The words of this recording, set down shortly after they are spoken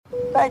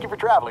Thank you for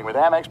traveling with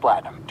Amex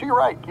Platinum. To your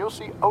right, you'll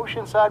see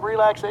oceanside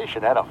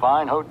relaxation at a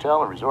fine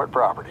hotel and resort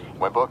property.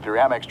 When booked through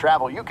Amex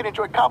Travel, you can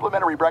enjoy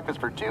complimentary breakfast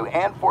for 2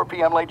 and 4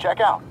 p.m. late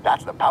checkout.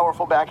 That's the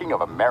powerful backing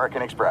of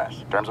American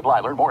Express. Terms apply.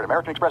 Learn more at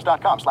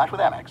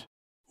americanexpress.com/withAmex.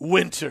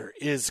 Winter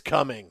is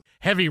coming.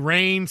 Heavy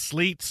rain,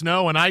 sleet,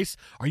 snow, and ice.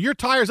 Are your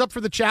tires up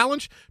for the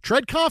challenge?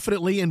 Tread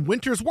confidently in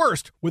winter's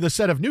worst with a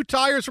set of new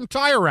tires from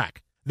Tire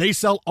Rack. They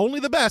sell only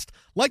the best,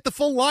 like the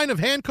full line of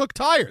hand-cooked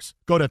tires.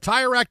 Go to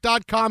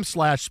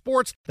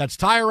TireRack.com/sports. That's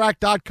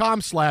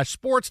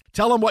TireRack.com/sports.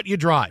 Tell them what you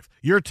drive.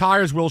 Your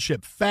tires will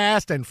ship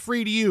fast and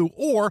free to you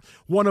or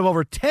one of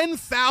over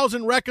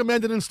 10,000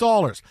 recommended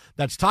installers.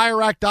 That's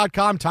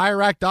TireRack.com,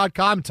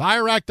 TireRack.com,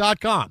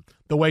 TireRack.com.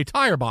 The way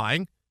tire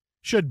buying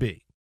should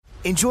be.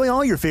 Enjoy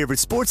all your favorite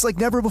sports like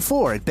never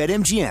before at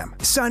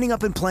BetMGM. Signing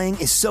up and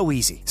playing is so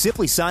easy.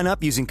 Simply sign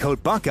up using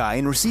code Buckeye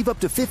and receive up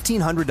to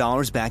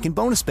 $1,500 back in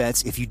bonus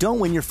bets if you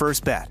don't win your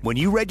first bet. When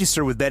you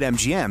register with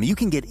BetMGM, you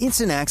can get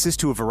instant access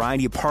to a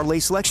variety of parlay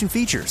selection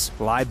features,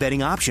 live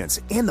betting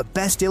options, and the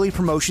best daily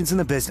promotions in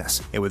the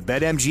business. And with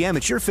BetMGM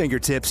at your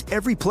fingertips,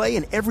 every play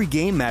and every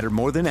game matter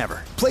more than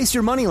ever. Place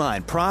your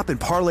moneyline, prop, and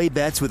parlay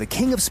bets with the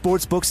king of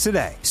sportsbooks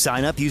today.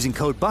 Sign up using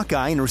code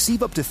Buckeye and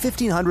receive up to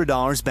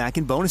 $1,500 back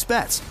in bonus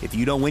bets if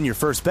you don't win your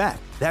first bet.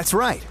 That's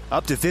right,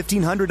 up to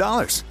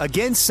 $1,500.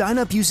 Again, sign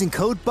up using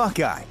code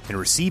Buckeye and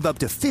receive up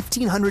to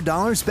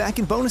 $1,500 back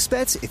in bonus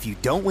bets if you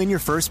don't win your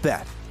first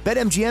bet.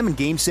 BetMGM and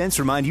GameSense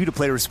remind you to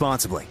play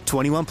responsibly.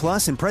 21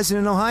 plus and present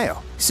in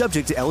Ohio.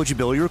 Subject to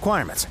eligibility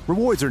requirements.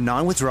 Rewards are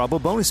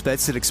non-withdrawable bonus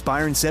bets that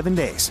expire in 7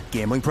 days.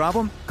 Gambling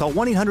problem? Call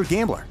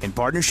 1-800-GAMBLER in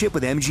partnership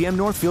with MGM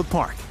Northfield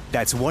Park.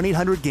 That's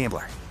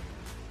 1-800-GAMBLER.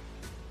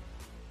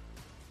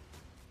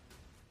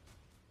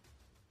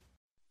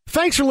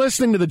 Thanks for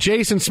listening to the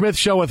Jason Smith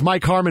Show with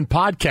Mike Harmon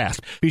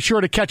podcast. Be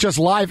sure to catch us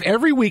live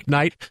every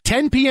weeknight,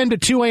 10 p.m. to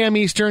 2 a.m.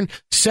 Eastern,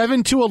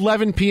 7 to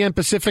 11 p.m.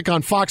 Pacific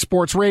on Fox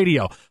Sports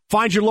Radio.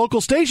 Find your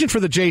local station for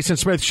the Jason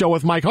Smith Show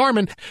with Mike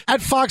Harmon at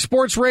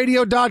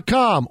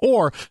foxsportsradio.com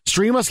or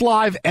stream us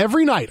live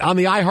every night on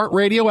the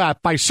iHeartRadio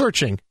app by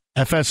searching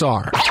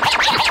FSR. Now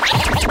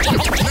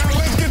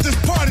let's get this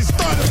party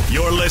started.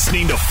 You're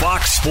listening to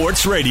Fox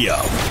Sports Radio.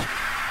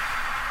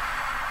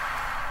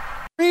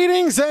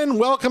 Greetings and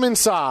welcome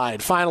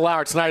inside. Final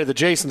hour tonight of the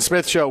Jason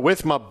Smith Show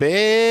with my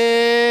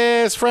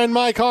best friend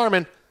Mike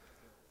Harmon.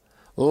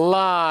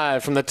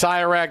 Live from the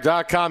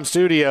TireRack.com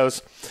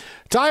studios.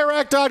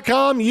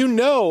 TireRack.com, you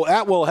know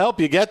that will help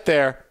you get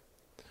there.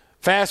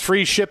 Fast,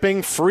 free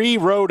shipping, free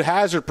road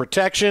hazard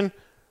protection.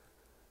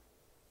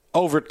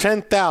 Over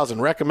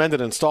 10,000 recommended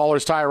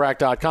installers.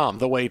 TireRack.com,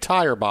 the way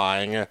tire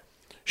buying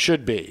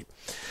should be.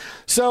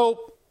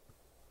 So,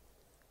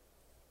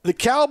 the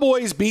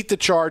Cowboys beat the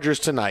Chargers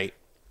tonight.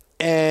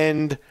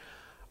 And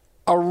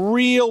a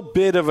real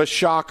bit of a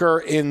shocker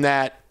in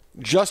that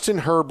Justin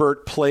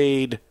Herbert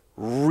played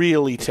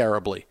really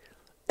terribly.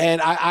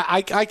 And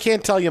I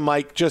can't tell you,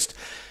 Mike, just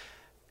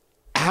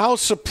how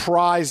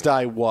surprised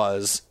I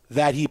was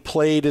that he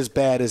played as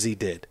bad as he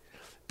did.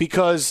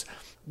 Because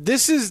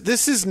this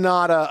is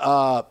not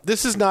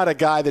a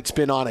guy that's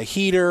been on a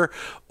heater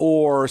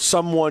or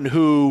someone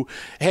who,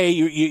 hey,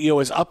 you know,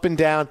 is up and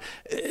down.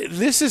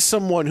 This is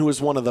someone who is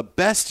one of the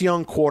best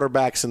young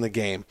quarterbacks in the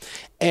game.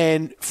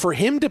 And for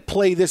him to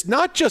play this,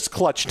 not just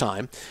clutch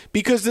time,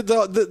 because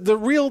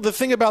the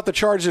thing about the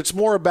Chargers, it's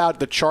more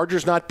about the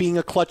Chargers not being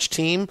a clutch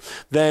team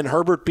than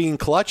Herbert being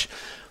clutch.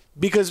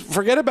 Because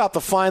forget about the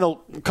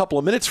final couple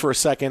of minutes for a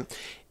second.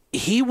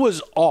 He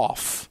was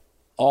off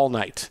all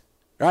night.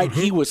 Right?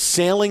 Mm-hmm. He was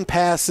sailing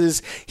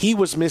passes. He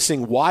was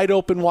missing wide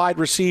open wide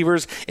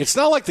receivers. It's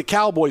not like the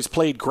Cowboys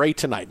played great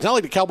tonight. It's not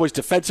like the Cowboys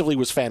defensively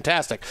was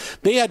fantastic.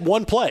 They had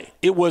one play.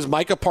 It was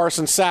Micah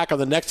Parsons' sack on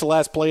the next to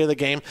last play of the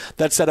game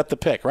that set up the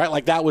pick, right?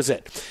 Like that was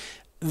it.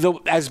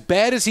 As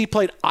bad as he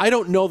played, I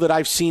don't know that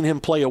I've seen him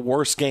play a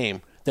worse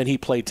game than he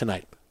played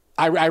tonight.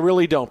 I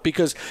really don't,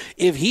 because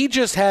if he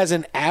just has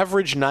an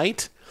average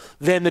night,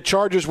 then the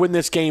Chargers win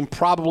this game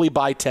probably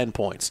by 10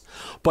 points.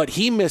 But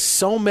he missed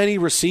so many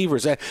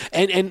receivers.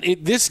 And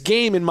this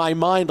game, in my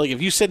mind, like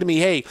if you said to me,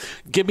 hey,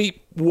 give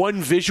me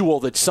one visual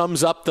that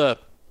sums up the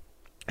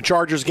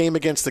Chargers game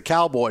against the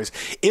Cowboys,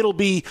 it'll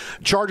be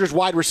Chargers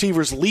wide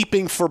receivers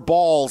leaping for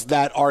balls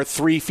that are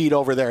 3 feet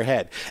over their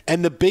head.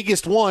 And the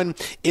biggest one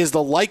is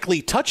the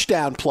likely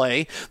touchdown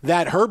play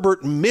that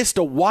Herbert missed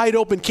a wide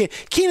open.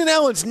 Keenan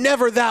Allen's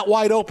never that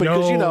wide open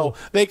because, you know,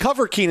 they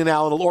cover Keenan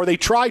Allen, or they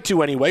try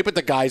to anyway, but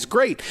the guy's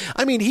great.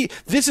 I mean,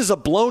 this is a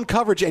blown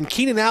coverage, and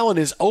Keenan Allen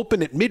is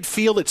open at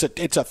midfield. It's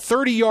a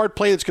 30-yard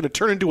play that's going to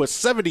turn into a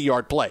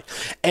 70-yard play.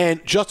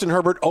 And Justin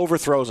Herbert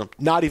overthrows him.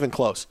 Not even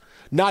close.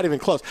 Not even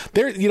close.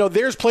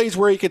 There's plays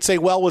where you could say,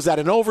 well, was that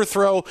an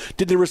overthrow?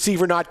 Did the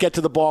receiver not get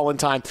to the ball in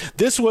time?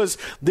 This was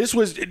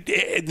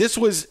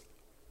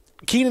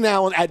Keenan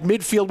Allen at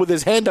midfield with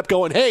his hand up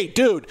going, hey,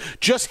 dude,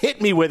 just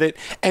hit me with it,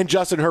 and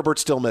Justin Herbert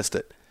still missed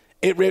it.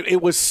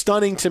 It was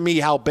stunning to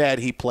me how bad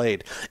he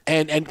played,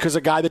 and because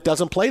a guy that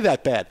doesn't play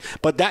that bad.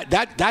 But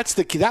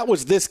that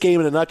was this game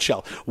in a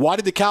nutshell. Why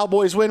did the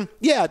Cowboys win?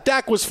 Yeah,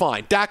 Dak was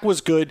fine. Dak was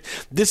good.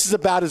 This is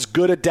about as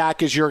good a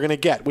Dak as you're going to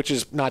get, which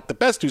is not the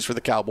best news for the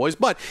Cowboys,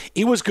 but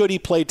he was good. He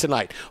played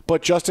tonight.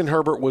 But Justin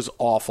Herbert was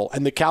awful,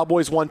 and the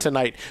Cowboys won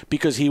tonight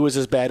because he was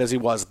as bad as he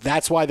was.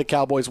 That's why the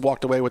Cowboys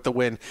walked away with the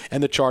win,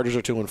 and the Chargers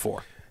are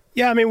 2-4.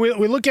 Yeah, I mean,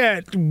 we look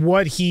at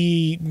what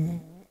he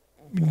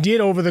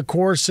did over the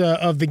course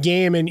of the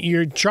game, and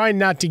you're trying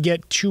not to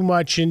get too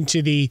much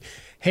into the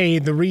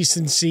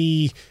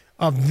recency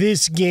of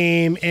this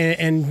game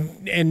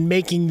and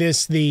making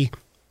this the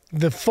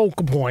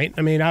focal point.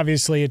 I mean,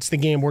 obviously it's the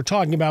game we're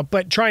talking about,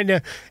 but trying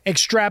to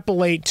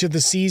extrapolate to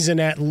the season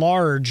at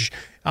large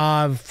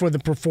for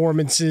the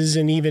performances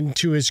and even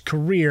to his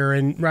career.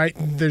 And right,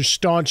 there's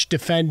staunch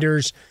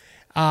defenders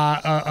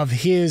of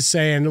his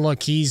saying,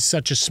 look, he's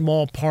such a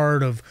small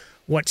part of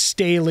what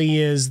Staley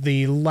is,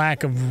 the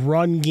lack of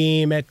run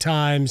game at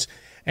times,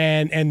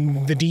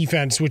 and the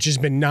defense, which has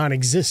been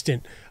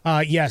non-existent.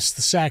 Yes,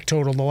 the sack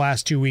total the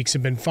last 2 weeks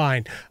have been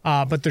fine,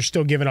 but they're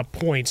still giving up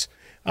points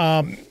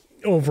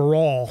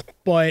overall.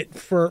 But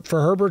for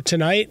Herbert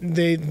tonight,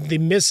 the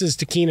misses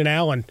to Keenan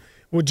Allen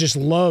would just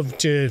love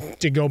to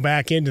go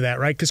back into that,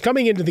 right? Because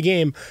coming into the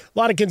game, a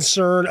lot of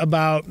concern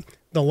about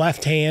the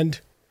left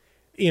hand,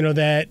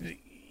 that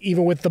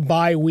even with the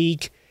bye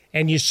week,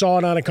 and you saw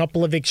it on a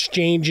couple of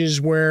exchanges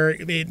where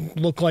it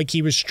looked like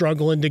he was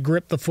struggling to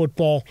grip the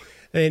football.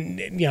 And,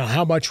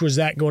 how much was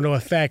that going to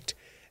affect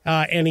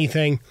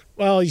anything?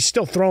 Well, he's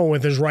still throwing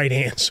with his right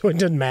hand, so it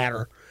doesn't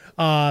matter,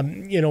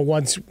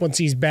 once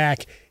he's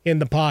back in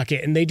the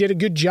pocket. And they did a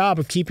good job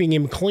of keeping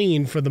him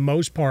clean for the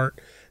most part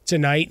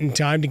tonight in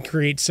time to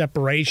create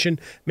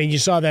separation. I mean, you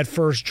saw that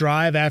first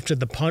drive after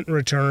the punt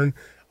return,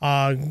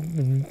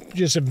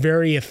 just a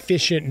very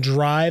efficient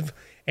drive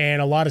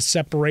and a lot of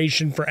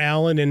separation for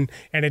Allen, and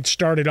it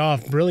started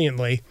off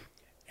brilliantly,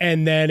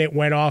 and then it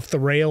went off the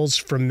rails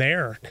from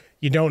there.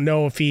 You don't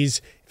know if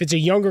it's a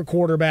younger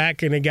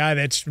quarterback and a guy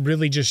that's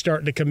really just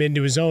starting to come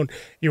into his own.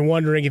 You're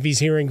wondering if he's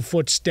hearing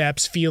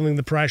footsteps, feeling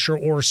the pressure,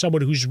 or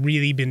someone who's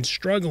really been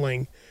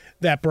struggling,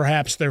 that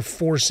perhaps they're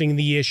forcing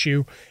the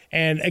issue.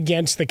 And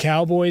against the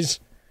Cowboys,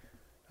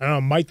 I don't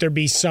know, might there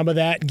be some of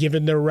that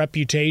given their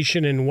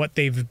reputation and what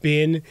they've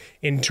been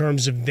in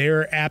terms of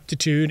their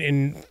aptitude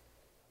in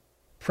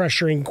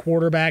pressuring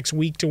quarterbacks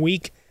week to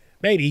week?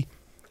 Maybe.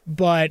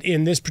 But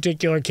in this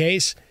particular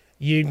case,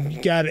 you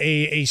got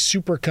a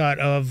supercut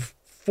of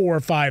 4 or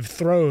 5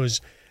 throws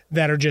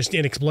that are just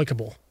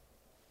inexplicable.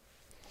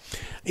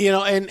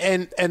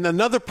 And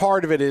another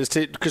part of it is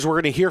because we're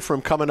going to hear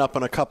from coming up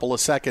in a couple of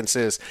seconds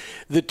is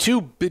the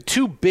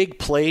two big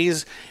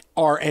plays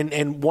are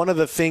and one of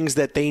the things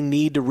that they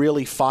need to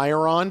really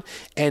fire on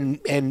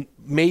and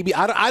maybe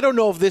I don't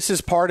know if this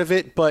is part of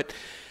it, but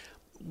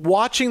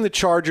watching the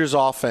Chargers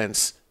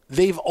offense,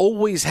 they've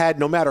always had,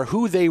 no matter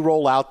who they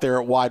roll out there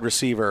at wide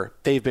receiver,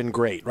 they've been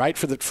great, right?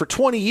 For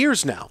 20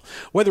 years now,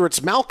 whether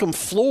it's Malcolm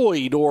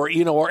Floyd or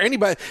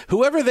anybody,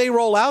 whoever they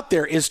roll out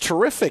there is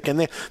terrific.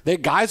 And the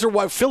guys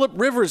are Phillip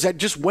Rivers that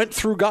just went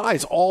through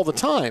guys all the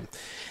time.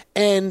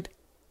 And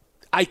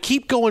I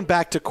keep going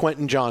back to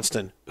Quentin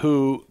Johnston,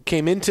 who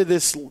came into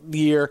this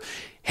year,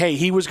 hey,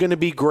 he was going to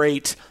be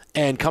great,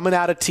 and coming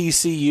out of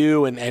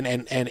TCU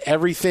and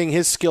everything,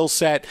 his skill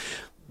set.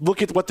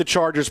 Look at what the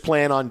Chargers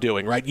plan on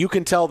doing, right? You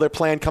can tell their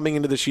plan coming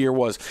into this year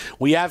was,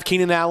 we have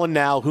Keenan Allen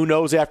now, who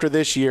knows after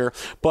this year,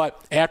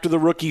 but after the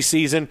rookie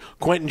season,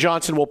 Quentin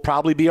Johnston will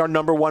probably be our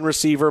number 1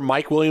 receiver.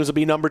 Mike Williams will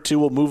be number 2.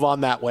 We'll move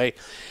on that way.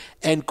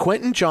 And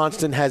Quentin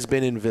Johnston has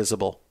been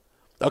invisible.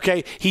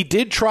 Okay, he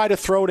did try to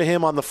throw to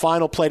him on the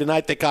final play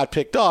tonight that got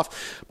picked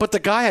off, but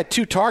the guy had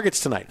 2 targets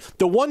tonight.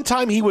 The one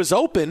time he was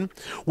open,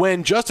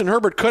 when Justin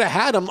Herbert could have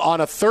had him on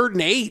a 3rd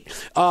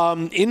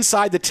and 8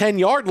 inside the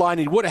 10-yard line,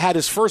 he would have had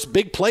his first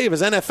big play of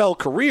his NFL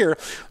career.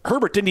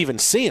 Herbert didn't even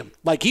see him.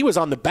 Like, he was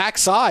on the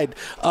backside,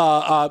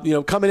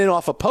 coming in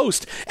off a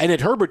post, and then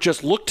Herbert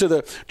just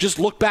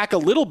looked back a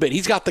little bit.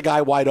 He's got the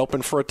guy wide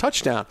open for a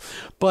touchdown.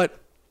 But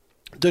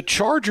the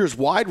Chargers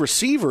wide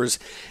receivers,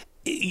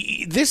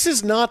 this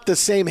is not the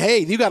same, hey,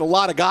 you got a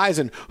lot of guys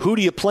and who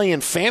do you play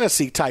in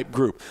fantasy type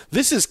group.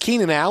 This is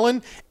Keenan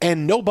Allen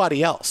and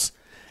nobody else.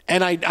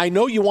 And I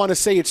know you want to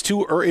say it's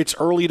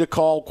early to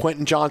call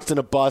Quentin Johnston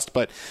a bust,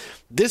 but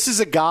this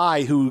is a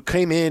guy who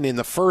came in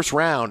the first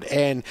round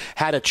and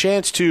had a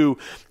chance to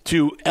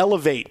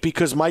elevate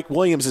because Mike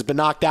Williams has been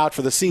knocked out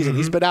for the season. Mm-hmm.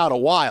 He's been out a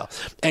while,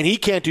 and he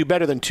can't do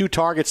better than 2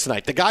 targets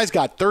tonight. The guy's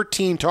got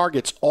 13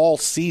 targets all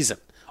season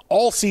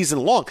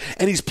long,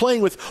 and he's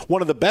playing with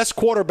one of the best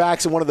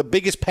quarterbacks and one of the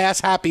biggest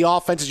pass-happy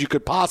offenses you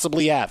could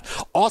possibly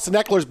have. Austin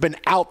Eckler's been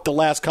out the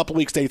last couple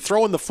weeks. They're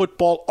throwing the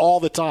football all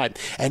the time,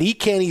 and he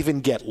can't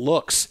even get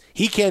looks.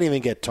 He can't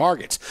even get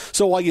targets.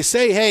 So while you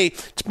say, hey,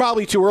 it's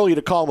probably too early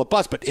to call him a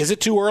bust, but is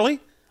it too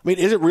early? I mean,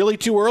 is it really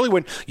too early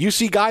when you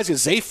see guys,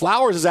 Zay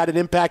Flowers has had an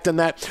impact on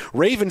that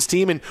Ravens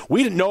team, and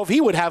we didn't know if he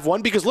would have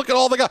one because look at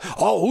all the guys.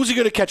 Oh, who's he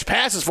going to catch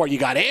passes for? You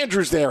got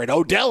Andrews there and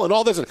Odell and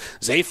all this.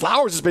 Zay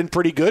Flowers has been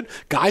pretty good.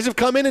 Guys have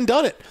come in and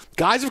done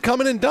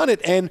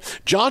it. And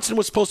Johnson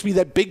was supposed to be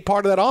that big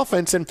part of that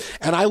offense, and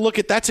I look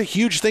at that's a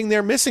huge thing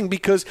they're missing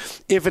because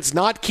if it's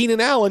not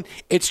Keenan Allen,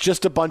 it's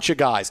just a bunch of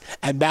guys,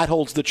 and that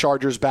holds the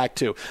Chargers back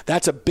too.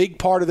 That's a big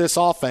part of this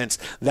offense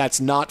that's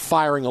not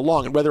firing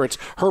along, and whether it's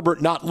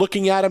Herbert not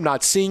looking at him,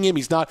 not seeing him,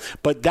 he's not.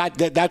 But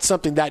that's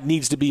something that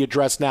needs to be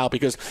addressed now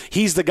because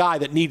he's the guy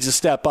that needs to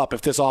step up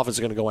if this offense is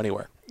going to go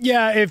anywhere.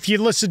 Yeah, if you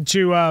listen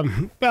to,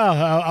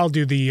 I'll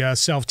do the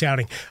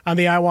self-touting on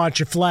the I Want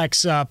Your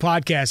Flex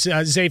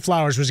podcast. Zay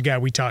Flowers was a guy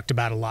we talked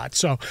about a lot,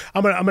 so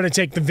I'm gonna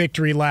take the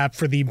victory lap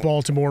for the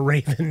Baltimore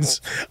Ravens.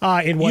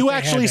 In what you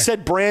actually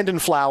said Brandon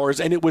Flowers,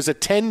 and it was a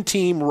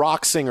 10-team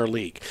rock singer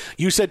league.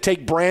 You said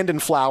take Brandon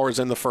Flowers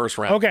in the first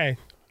round. Okay,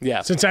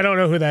 yeah. Since I don't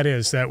know who that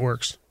is, that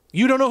works.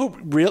 You don't know who?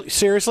 Really?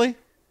 Seriously?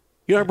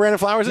 You know who Brandon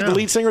Flowers is? No. The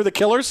lead singer of the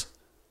Killers?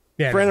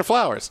 Yeah, Brandon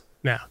Flowers.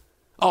 No.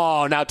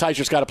 Oh, now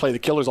Tysher's got to play the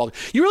Killers all day.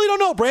 You really don't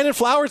know Brandon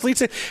Flowers, lead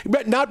singer?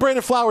 Not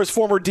Brandon Flowers,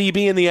 former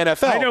DB in the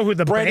NFL. I know who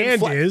the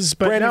band is,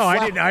 but no,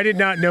 I did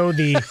not know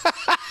the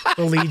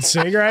lead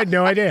singer. I had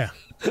no idea.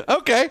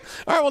 Okay.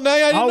 All right, well, now I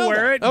didn't know I'll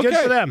wear it. Okay. Good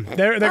for them.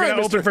 They're going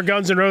to open for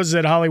Guns N' Roses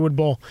at Hollywood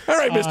Bowl. All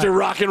right, Mr.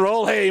 Rock and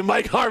Roll. Hey,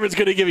 Mike Harmon's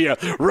going to give you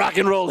rock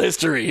and roll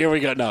history. Here we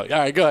go. No. All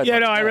right, go ahead. Yeah,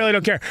 no, I really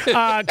don't care.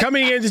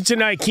 Coming into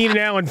tonight, Keenan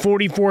Allen,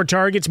 44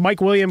 targets.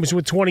 Mike Williams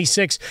with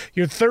 26.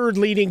 Your third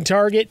leading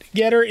target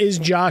getter is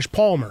Josh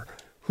Palmer,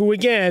 who,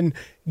 again,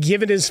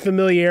 given his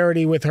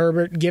familiarity with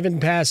Herbert,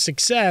 given past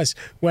success,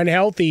 when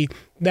healthy,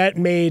 that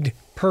made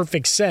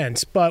perfect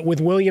sense. But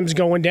with Williams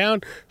going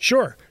down,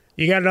 sure,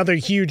 you got another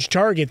huge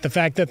target. The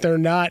fact that they're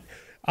not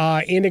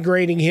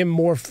integrating him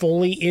more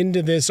fully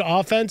into this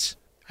offense.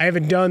 I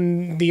haven't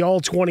done the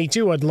all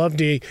 22. I'd love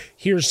to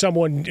hear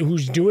someone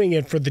who's doing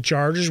it for the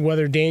Chargers,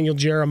 whether Daniel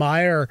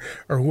Jeremiah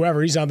or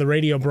whoever. He's on the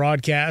radio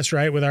broadcast,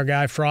 right, with our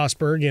guy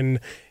Frostberg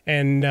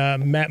and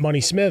Matt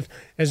Money Smith.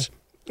 As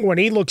when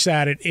he looks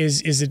at it,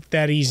 is it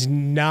that he's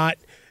not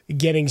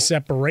getting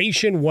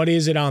separation? What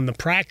is it on the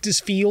practice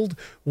field?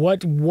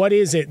 What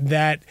is it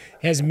that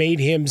has made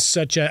him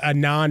such a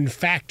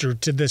non-factor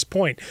to this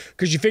point?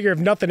 Because you figure if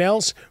nothing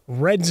else,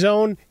 red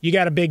zone, you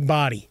got a big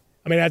body.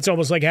 I mean, that's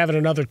almost like having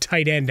another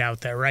tight end out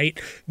there, right?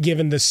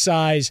 Given the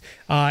size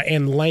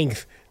and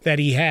length that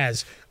he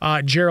has.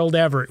 Gerald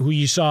Everett, who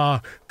you saw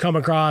come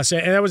across,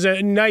 and that was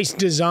a nice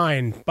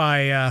design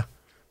by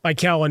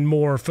Kellen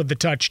Moore for the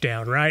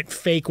touchdown, right?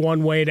 Fake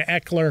one way to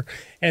Eckler,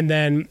 and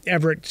then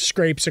Everett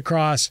scrapes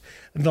across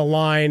the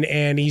line,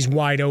 and he's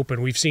wide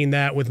open. We've seen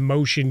that with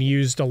motion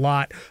used a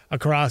lot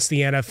across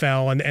the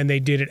NFL, and they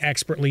did it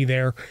expertly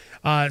there.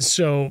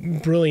 So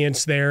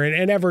brilliance there.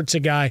 And Everett's a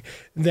guy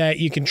that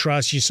you can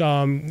trust. You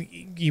saw him,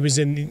 he was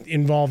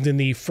involved in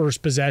the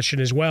first possession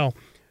as well.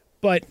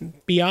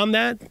 But beyond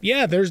that,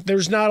 yeah,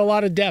 there's not a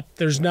lot of depth.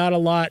 There's not a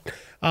lot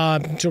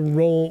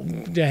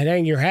to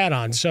hang your hat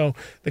on. So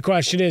the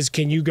question is,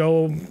 can you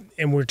go,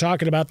 and we're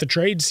talking about the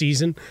trade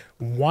season,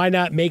 why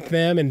not make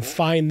them and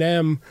find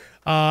them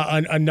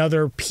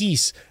another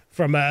piece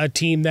from a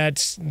team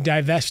that's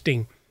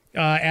divesting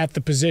at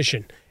the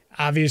position?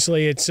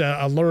 Obviously, it's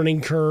a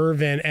learning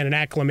curve and an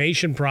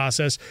acclimation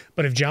process,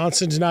 but if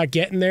Johnson's not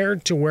getting there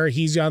to where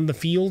he's on the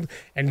field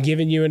and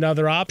giving you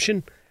another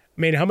option,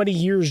 I mean, how many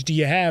years do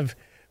you have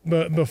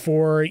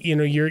before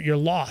you're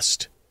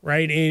lost,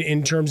 right,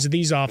 in terms of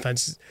these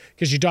offenses?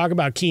 Because you talk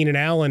about Keenan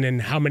Allen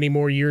and how many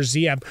more years does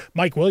he have.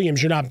 Mike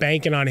Williams, you're not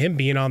banking on him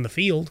being on the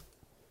field.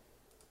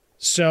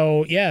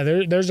 So, yeah,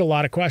 there's a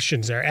lot of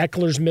questions there.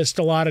 Eckler's missed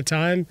a lot of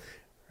time,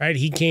 right?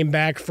 He came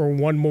back for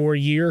one more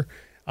year.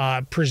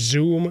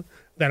 Presume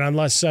that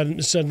unless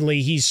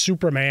suddenly he's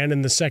Superman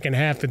in the second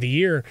half of the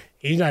year,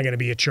 he's not going to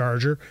be a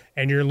Charger,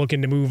 and you're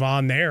looking to move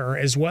on there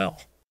as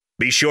well.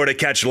 Be sure to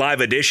catch live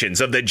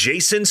editions of The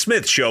Jason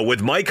Smith Show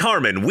with Mike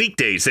Harmon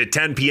weekdays at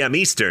 10 p.m.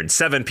 Eastern,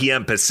 7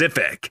 p.m.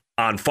 Pacific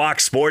on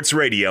Fox Sports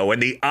Radio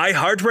and the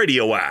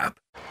iHeartRadio app.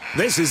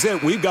 This is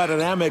it. We've got an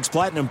Amex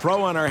Platinum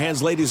Pro on our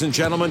hands, ladies and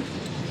gentlemen.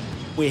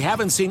 We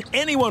haven't seen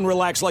anyone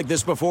relax like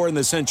this before in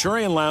the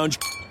Centurion Lounge.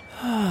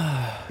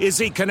 Is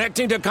he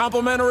connecting to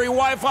complimentary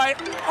Wi-Fi?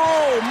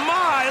 Oh,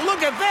 my.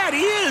 Look at that.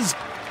 He is.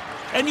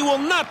 And you will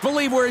not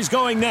believe where he's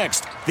going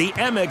next. The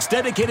Amex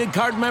dedicated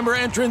card member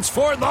entrance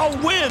for the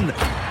win.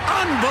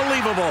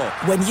 Unbelievable.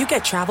 When you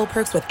get travel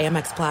perks with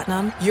Amex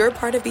Platinum, you're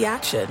part of the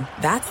action.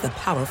 That's the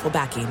powerful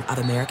backing of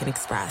American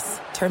Express.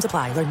 Terms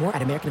apply. Learn more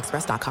at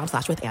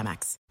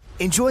americanexpress.com/withAmex.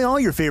 Enjoy all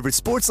your favorite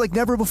sports like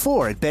never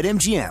before at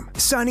BetMGM.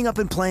 Signing up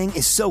and playing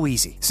is so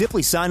easy.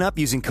 Simply sign up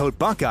using code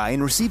Buckeye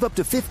and receive up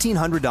to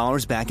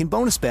 $1,500 back in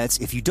bonus bets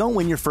if you don't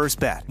win your first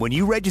bet. When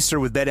you register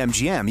with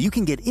BetMGM, you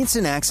can get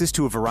instant access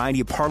to a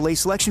variety of parlay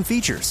selection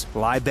features,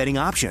 live betting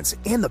options,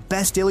 and the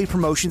best daily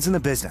promotions in the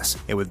business.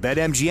 And with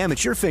BetMGM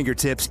at your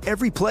fingertips,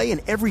 every play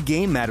and every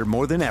game matter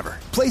more than ever.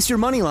 Place your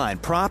moneyline,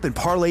 prop, and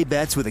parlay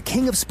bets with the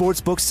king of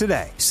sportsbooks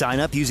today. Sign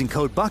up using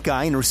code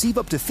Buckeye and receive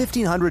up to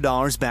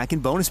 $1,500 back in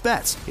bonus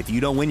bets if you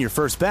don't win your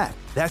first bet.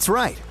 That's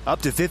right,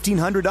 up to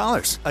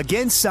 $1,500.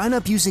 Again, sign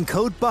up using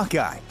code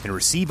Buckeye and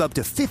receive up to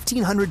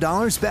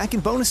 $1,500 back in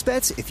bonus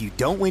bets if you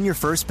don't win your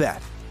first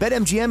bet.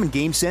 BetMGM and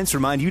GameSense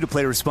remind you to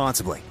play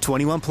responsibly.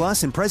 21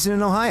 plus and present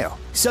in Ohio.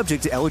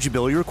 Subject to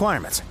eligibility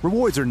requirements.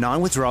 Rewards are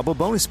non-withdrawable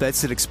bonus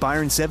bets that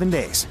expire in 7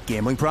 days.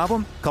 Gambling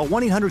problem? Call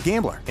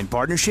 1-800-GAMBLER in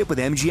partnership with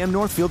MGM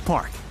Northfield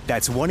Park.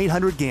 That's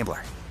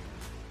 1-800-GAMBLER.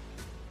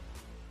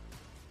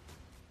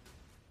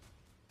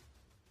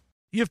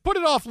 You've put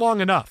it off long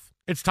enough.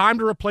 It's time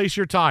to replace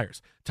your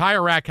tires.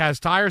 Tire Rack has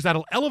tires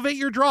that'll elevate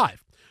your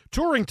drive.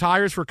 Touring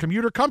tires for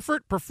commuter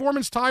comfort,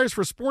 performance tires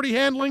for sporty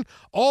handling,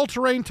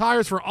 all-terrain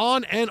tires for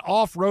on- and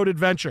off-road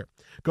adventure.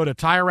 Go to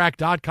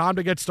TireRack.com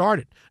to get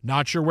started.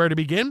 Not sure where to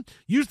begin?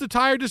 Use the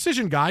Tire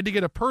Decision Guide to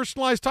get a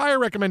personalized tire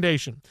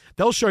recommendation.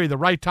 They'll show you the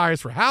right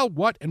tires for how,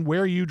 what, and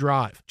where you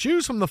drive.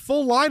 Choose from the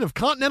full line of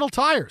Continental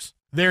tires.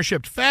 They're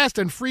shipped fast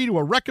and free to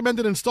a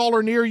recommended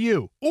installer near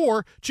you.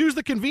 Or choose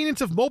the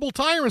convenience of mobile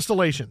tire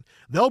installation.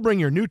 They'll bring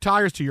your new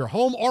tires to your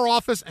home or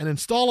office and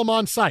install them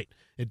on site.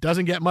 It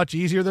doesn't get much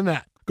easier than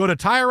that. Go to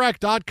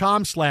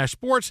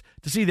TireRack.com/sports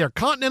to see their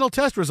Continental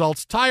test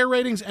results, tire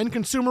ratings, and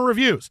consumer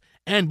reviews.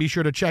 And be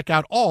sure to check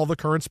out all the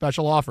current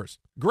special offers.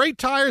 Great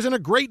tires and a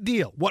great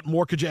deal. What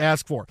more could you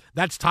ask for?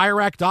 That's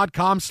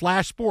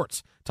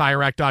TireRack.com/sports.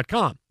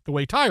 TireRack.com, the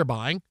way tire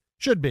buying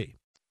should be.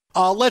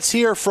 Let's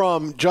hear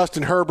from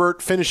Justin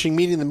Herbert finishing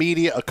meeting the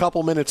media a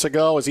couple minutes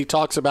ago as he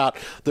talks about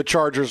the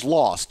Chargers'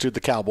 loss to the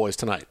Cowboys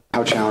tonight.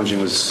 How challenging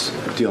was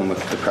dealing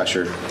with the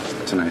pressure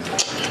tonight?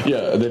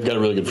 Yeah, they've got a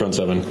really good front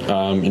seven.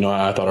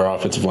 I thought our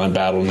offensive line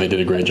battled, and they did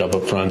a great job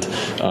up front.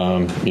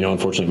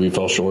 Unfortunately, we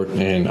fell short,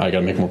 and I got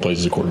to make more plays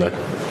as a quarterback.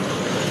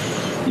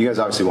 You guys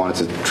obviously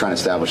wanted to try and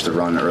establish the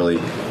run early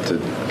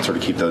to sort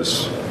of keep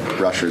those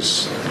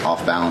rushers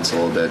off balance a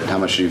little bit. How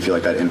much do you feel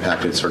like that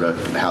impacted sort of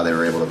how they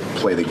were able to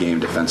play the game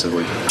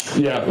defensively?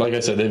 Yeah, like I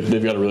said,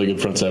 they've got a really good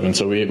front seven,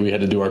 so we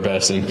had to do our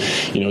best, and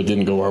it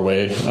didn't go our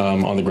way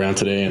on the ground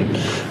today, and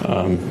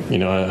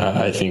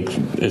I think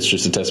it's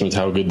just a testament to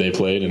how good they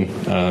played, and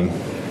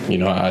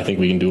I think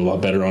we can do a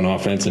lot better on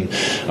offense, and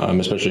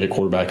especially at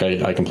quarterback,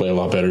 I can play a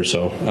lot better.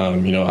 So,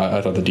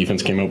 I thought the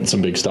defense came up with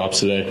some big stops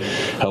today,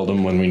 held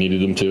them when we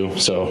needed them to.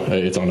 So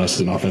it's on us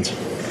as an offense.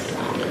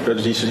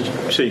 Did you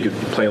say you could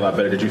play a lot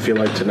better? Did you feel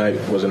like tonight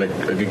wasn't a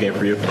good game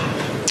for you?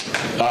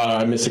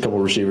 I missed a couple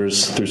of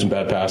receivers, threw some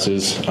bad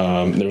passes.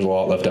 There's a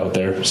lot left out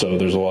there, so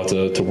there's a lot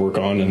to work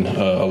on and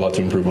a lot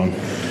to improve on.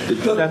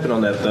 What happened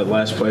on that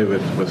last play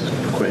with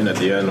Quentin at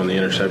the end on the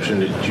interception?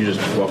 Did you just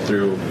walk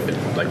through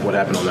what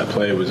happened on that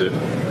play? Was it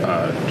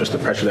just the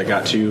pressure that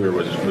got to you, or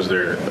was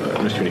there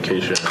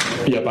miscommunication?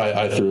 Yep,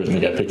 I threw it and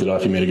the guy picked it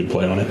off. He made a good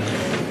play on it.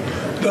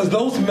 Does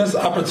those missed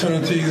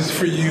opportunities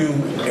for you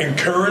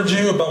encourage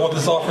you about what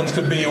this offense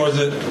could be, or is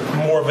it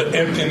more of an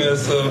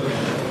emptiness of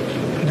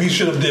we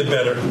should have did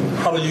better?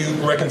 How do you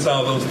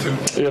reconcile those two?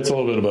 Yeah, it's a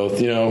little bit of both.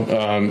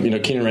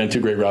 Keenan ran 2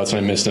 great routes and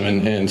I missed them,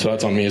 and so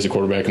that's on me as a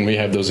quarterback. And we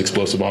have those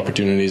explosive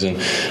opportunities, and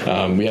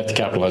we have to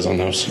capitalize on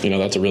those.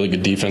 That's a really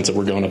good defense that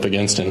we're going up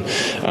against, and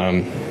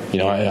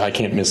I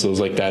can't miss those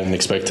like that and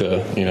expect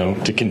to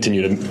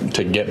continue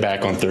to get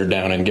back on third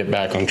down and get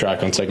back on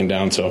track on second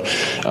down. So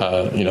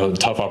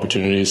tough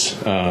opportunities,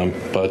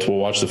 but we'll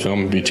watch the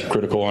film and be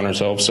critical on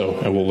ourselves,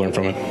 and we'll learn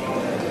from it.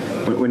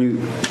 When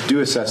you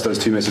do assess those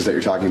 2 misses that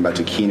you're talking about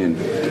to Keenan,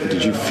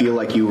 did you feel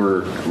like you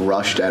were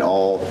rushed at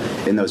all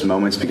in those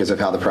moments because of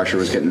how the pressure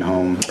was getting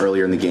home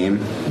earlier in the game?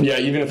 Yeah,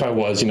 even if I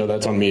was,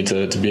 that's on me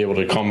to be able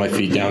to calm my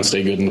feet down,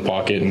 stay good in the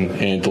pocket,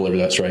 and deliver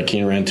that strike.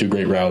 Keenan ran 2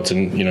 great routes,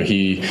 and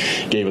he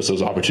gave us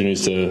those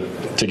opportunities to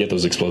get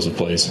those explosive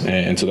plays.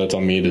 And so that's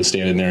on me to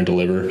stand in there and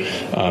deliver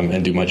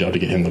and do my job to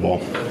get him the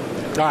ball.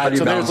 All right,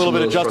 so there's a little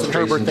bit of Justin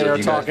Herbert there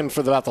talking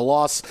about the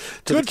loss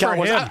to the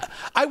Cowboys.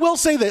 I will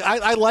say that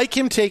I like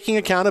him taking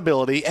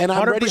accountability, and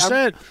I'm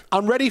 100%.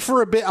 I'm ready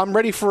for a bit. I'm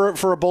ready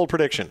for a bold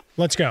prediction.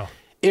 Let's go.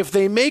 If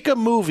they make a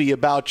movie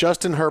about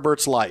Justin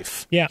Herbert's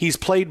life, he's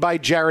played by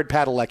Jared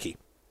Padalecki.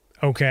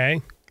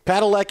 Okay.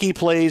 Padalecki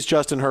plays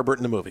Justin Herbert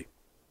in the movie.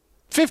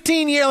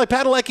 15 years,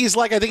 Padalecki's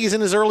I think he's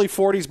in his early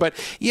 40s, but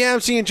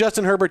I'm seeing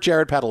Justin Herbert,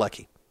 Jared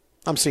Padalecki.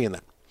 I'm seeing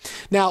that.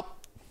 Now,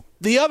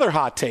 the other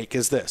hot take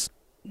is this.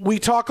 We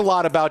talk a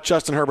lot about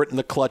Justin Herbert and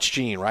the clutch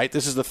gene, right?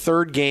 This is the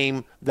 3rd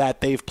game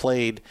that they've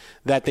played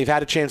that they've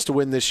had a chance to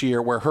win this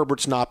year where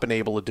Herbert's not been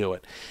able to do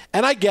it.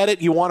 And I get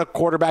it. You want a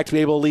quarterback to be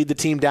able to lead the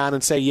team down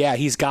and say, yeah,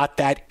 he's got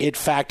that it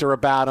factor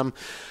about him.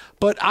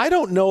 But I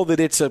don't know that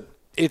it's a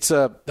that's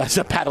a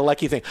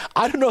Padalecki thing.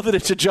 I don't know that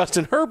it's a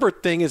Justin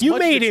Herbert thing. You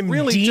made him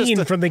really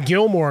Dean from the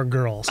Gilmore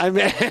Girls. I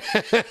mean,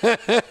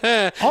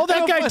 all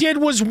that guy did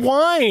was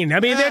whine. I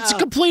mean, that's the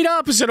complete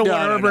opposite of what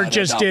Herbert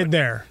just did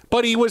there.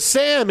 But he was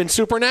Sam in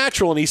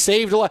Supernatural, and he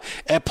saved a lot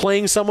at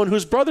playing someone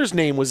whose brother's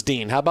name was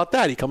Dean. How about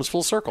that? He comes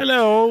full circle.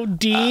 Hello,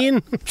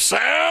 Dean.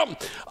 Sam.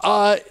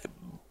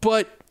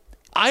 But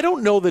I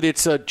don't know that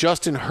it's a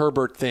Justin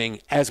Herbert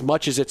thing as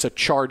much as it's a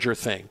Charger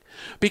thing.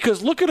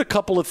 Because look at a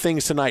couple of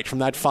things tonight from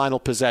that final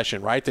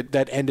possession, right,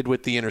 that ended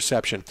with the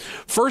interception.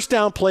 First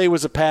down play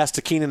was a pass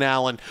to Keenan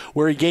Allen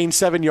where he gained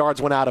 7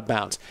 yards, went out of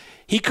bounds.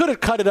 He could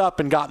have cut it up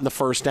and gotten the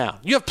first down.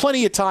 You have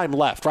plenty of time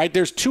left, right?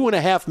 There's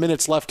 2.5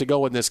 minutes left to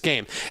go in this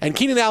game. And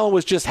Keenan Allen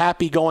was just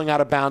happy going out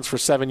of bounds for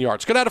 7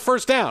 yards. Could have had a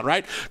first down,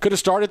 right? Could have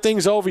started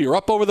things over. You're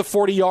up over the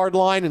 40-yard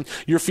line, and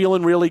you're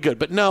feeling really good.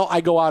 But no,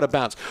 I go out of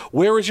bounds.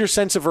 Where is your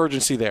sense of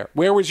urgency there?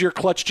 Where was your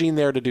clutch gene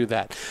there to do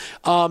that?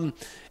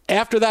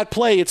 After that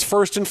play, it's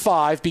 1st and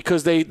 5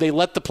 because they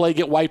let the play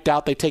get wiped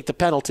out. They take the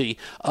penalty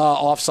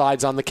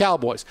offsides on the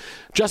Cowboys.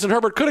 Justin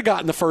Herbert could have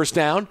gotten the first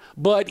down,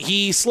 but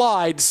he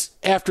slides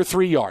after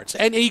 3 yards.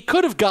 And he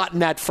could have gotten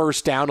that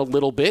first down a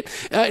little bit,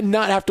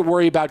 not have to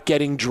worry about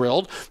getting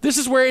drilled. This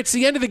is where it's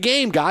the end of the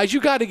game, guys.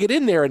 You got to get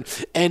in there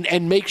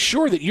and make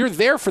sure that you're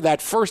there for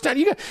that first down.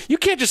 You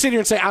can't just sit here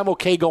and say, I'm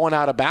okay going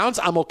out of bounds.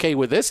 I'm okay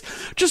with this.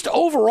 Just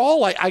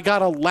overall, I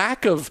got a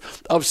lack of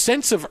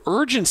sense of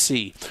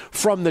urgency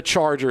from the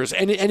Chargers.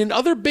 And in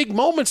other big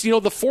moments, the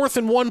 4th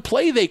and 1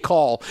 play they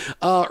call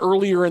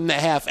earlier in the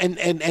half, and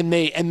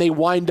they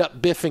wind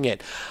up biffing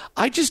it.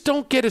 I just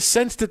don't get a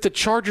sense that the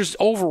Chargers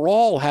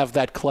overall have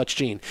that clutch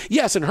gene.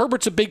 Yes, and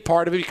Herbert's a big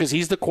part of it because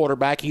he's the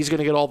quarterback. He's going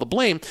to get all the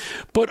blame.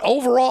 But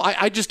overall,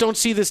 I just don't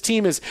see this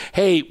team as,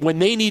 hey, when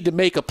they need to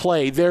make a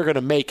play, they're going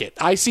to make it.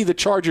 I see the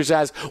Chargers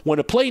as, when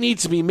a play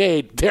needs to be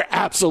made, they're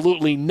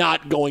absolutely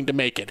not going to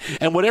make it.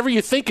 And whatever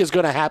you think is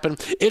going to happen,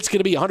 it's going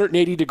to be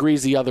 180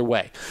 degrees the other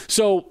way.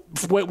 So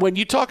when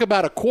you talk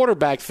about a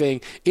quarterback thing,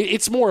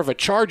 it's more of a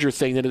Charger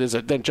thing than it is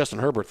than Justin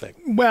Herbert thing.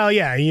 Well,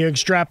 yeah, you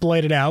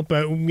extrapolate it out,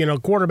 but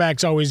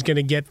quarterback's always going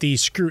to get the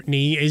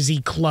scrutiny. Is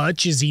he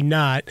clutch? Is he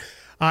not?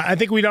 I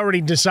think we'd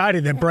already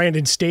decided that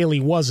Brandon Staley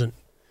wasn't.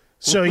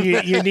 So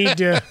you need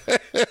to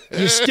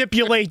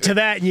stipulate to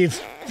that, and you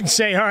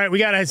say, all right, we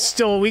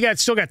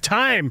still got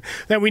time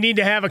that we need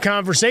to have a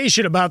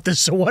conversation about this.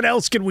 So what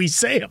else can we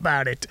say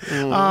about it?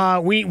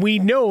 We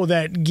know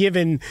that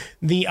given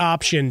the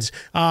options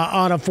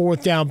on a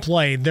 4th down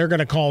play, they're going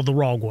to call the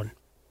wrong one,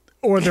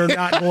 or they're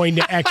not going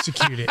to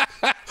execute it.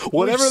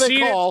 Whatever they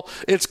call,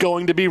 it's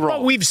going to be wrong.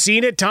 But we've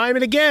seen it time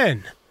and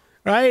again,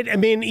 right? I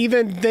mean,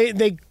 even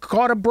they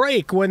caught a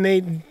break when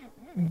they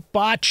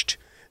botched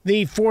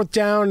the 4th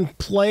down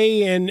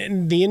play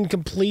and the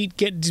incomplete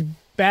gets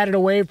batted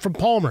away from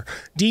Palmer.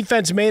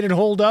 Defense made it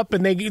hold up,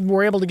 and they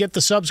were able to get the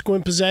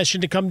subsequent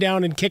possession to come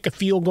down and kick a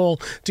field goal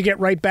to get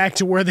right back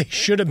to where they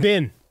should have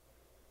been.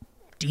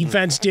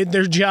 Defense did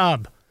their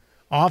job.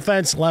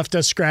 Offense left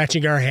us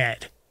scratching our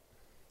head.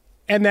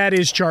 And that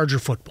is Charger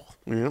football.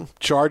 Yeah.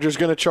 Charger's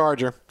going to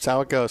Charger. That's how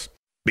it goes.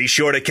 Be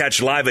sure to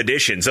catch live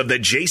editions of The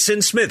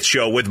Jason Smith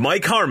Show with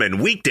Mike Harmon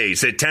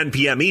weekdays at 10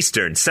 p.m.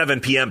 Eastern, 7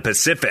 p.m.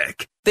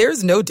 Pacific.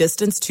 There's no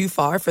distance too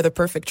far for the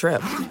perfect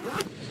trip.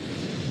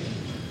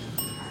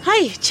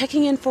 Hi,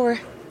 checking in for...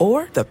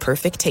 Or the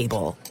perfect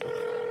table.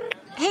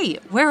 Hey,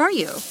 where are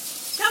you?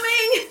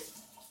 Coming!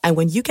 And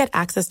when you get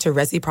access to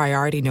Resi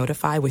Priority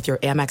Notify with your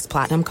Amex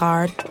Platinum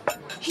card...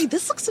 Hey,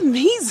 this looks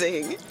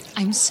amazing.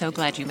 I'm so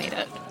glad you made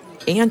it.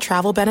 And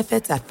travel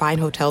benefits at fine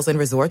hotels and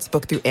resorts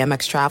booked through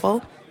Amex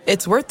Travel...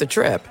 It's worth the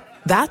trip.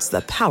 That's the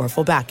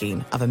powerful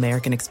backing of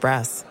American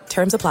Express.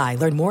 Terms apply.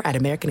 Learn more at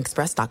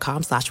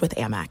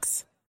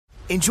americanexpress.com/withAmex.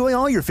 Enjoy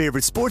all your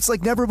favorite sports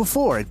like never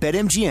before at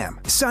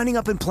BetMGM. Signing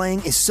up and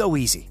playing is so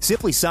easy.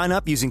 Simply sign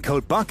up using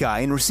code Buckeye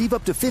and receive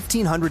up to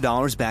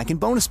 $1,500 back in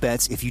bonus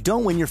bets if you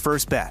don't win your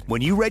first bet.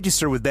 When you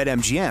register with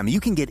BetMGM,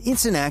 you can get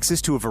instant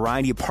access to a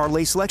variety of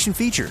parlay selection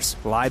features,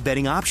 live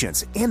betting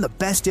options, and the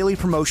best daily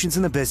promotions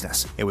in the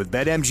business. And with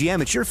BetMGM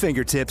at your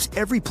fingertips,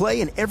 every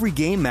play and every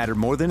game matter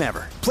more than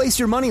ever. Place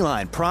your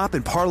moneyline, prop,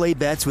 and parlay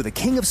bets with the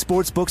king of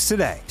sportsbooks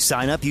today.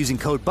 Sign up using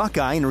code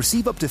Buckeye and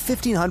receive up to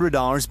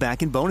 $1,500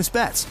 back in bonus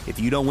bets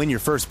if you don't win your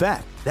first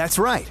bet. That's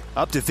right,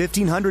 up to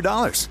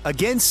 $1,500.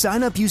 Again,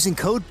 sign up using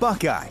code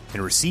Buckeye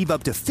and receive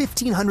up to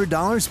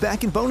 $1,500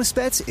 back in bonus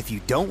bets if you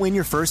don't win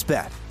your first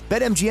bet.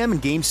 BetMGM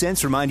and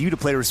GameSense remind you to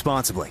play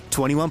responsibly.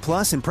 21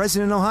 plus and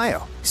present in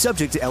Ohio.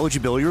 Subject to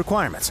eligibility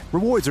requirements.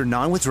 Rewards are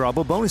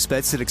non-withdrawable bonus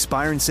bets that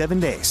expire in 7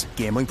 days.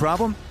 Gambling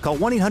problem? Call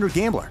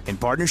 1-800-GAMBLER in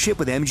partnership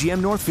with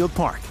MGM Northfield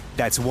Park.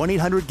 That's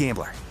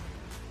 1-800-GAMBLER.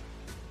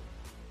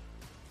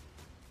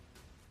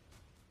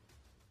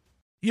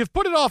 You've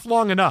put it off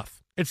long enough.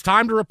 It's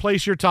time to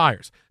replace your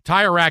tires.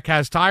 Tire Rack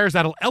has tires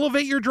that'll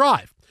elevate your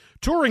drive.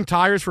 Touring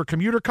tires for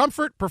commuter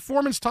comfort,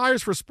 performance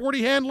tires for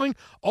sporty handling,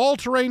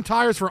 all-terrain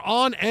tires for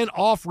on- and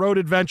off-road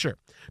adventure.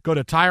 Go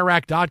to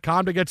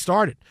TireRack.com to get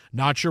started.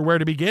 Not sure where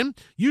to begin?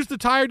 Use the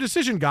Tire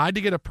Decision Guide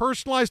to get a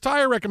personalized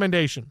tire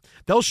recommendation.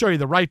 They'll show you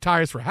the right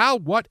tires for how,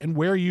 what, and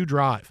where you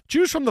drive.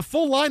 Choose from the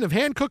full line of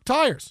hand-cooked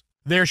tires.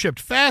 They're shipped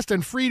fast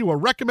and free to a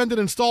recommended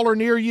installer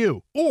near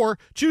you. Or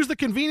choose the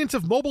convenience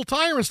of mobile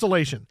tire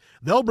installation.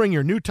 They'll bring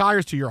your new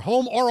tires to your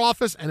home or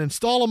office and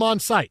install them on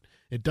site.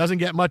 It doesn't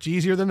get much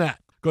easier than that.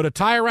 Go to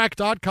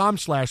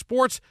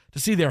TireRack.com/sports to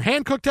see their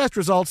hand-cooked test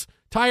results,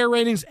 tire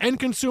ratings, and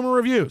consumer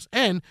reviews.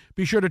 And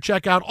be sure to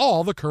check out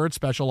all the current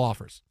special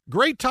offers.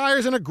 Great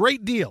tires and a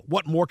great deal.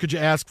 What more could you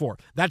ask for?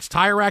 That's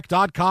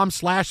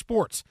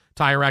TireRack.com/sports.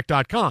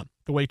 TireRack.com,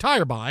 the way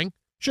tire buying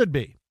should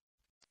be.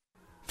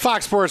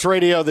 Fox Sports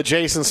Radio, the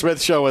Jason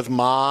Smith Show with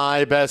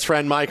my best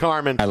friend, Mike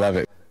Harmon. I love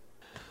it.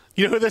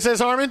 You know who this is,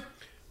 Harmon?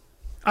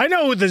 I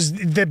know who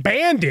the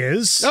band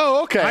is.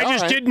 Oh, okay. I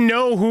just didn't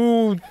know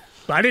who.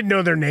 I didn't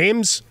know their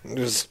names. It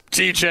was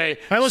TJ.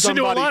 I listen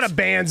to a lot of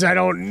bands. I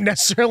don't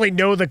necessarily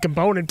know the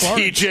component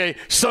parts. TJ,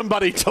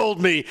 somebody told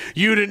me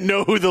you didn't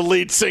know who the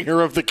lead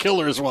singer of the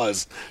Killers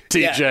was.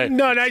 TJ. Yeah.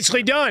 No,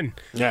 nicely done.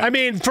 Yeah. I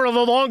mean, for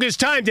the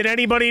longest time, did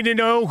anybody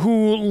know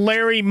who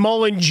Larry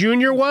Mullen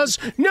Jr. was?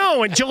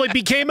 No, until it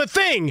became a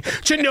thing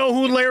to know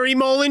who Larry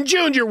Mullen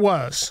Jr.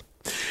 was.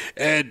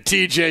 And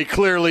TJ,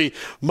 clearly,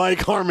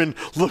 Mike Harmon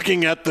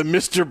looking at the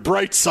Mr.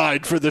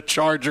 Brightside for the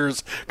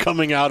Chargers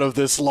coming out of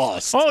this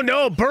loss. Oh,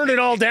 no, burn it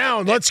all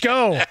down. Let's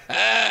go.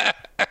 Yeah,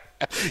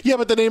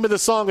 but the name of the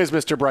song is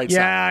Mr. Brightside.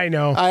 Yeah, I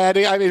know. I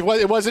mean,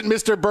 it wasn't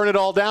Mr. Burn It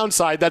All Down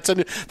Side. That's a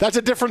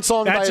different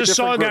song. That's by a different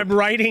song group. I'm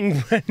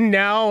writing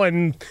now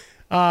and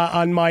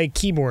on my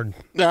keyboard.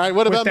 All right,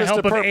 what about with the Mr.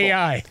 help Purple? Of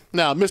AI.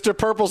 No, Mr.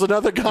 Purple's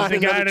another guy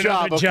in another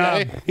job.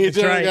 Okay, he's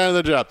doing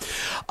another job.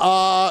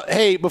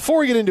 Hey, before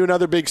we get into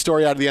another big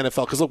story out of the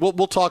NFL, because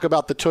we'll talk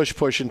about the tush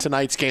push in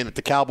tonight's game that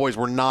the Cowboys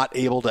were not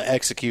able to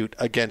execute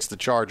against the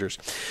Chargers.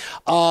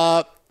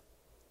 The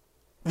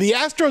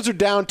Astros are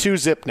down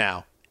 2-0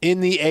 now in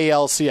the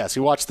ALCS.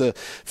 You watch the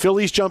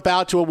Phillies jump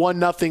out to a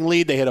 1-0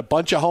 lead. They hit a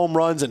bunch of home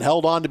runs and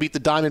held on to beat the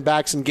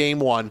Diamondbacks in Game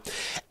 1.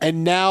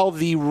 And now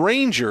the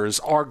Rangers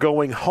are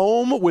going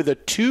home with a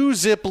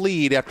 2-0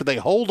 lead after they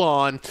hold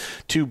on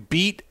to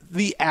beat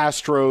the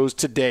Astros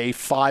today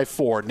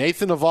 5-4.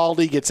 Nathan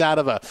Eovaldi gets out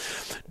of a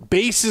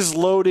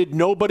bases-loaded,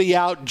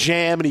 nobody-out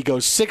jam, and he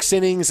goes 6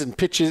 innings and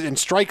pitches and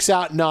strikes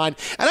out 9.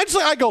 And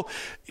I go,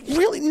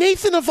 really,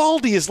 Nathan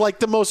Eovaldi is like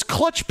the most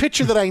clutch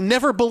pitcher that I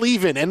never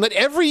believe in. And that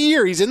every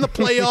year he's in the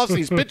playoffs and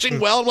he's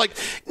pitching well. I'm like,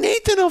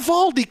 Nathan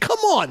Eovaldi, come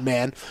on,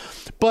 man.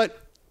 But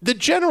the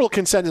general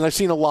consensus, I've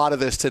seen a lot of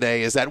this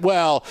today, is that,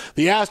 well,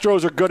 the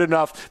Astros are good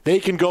enough.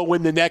 They can go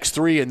win the next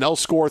 3, and they'll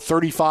score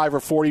 35 or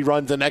 40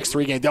 runs the next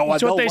 3 games.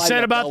 That's what they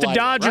said about the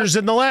Dodgers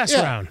in the last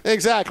round.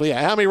 Exactly.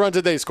 Yeah. How many runs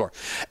did they score?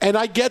 And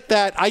I get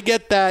that. I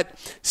get that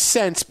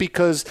sense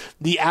because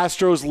the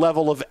Astros'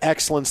 level of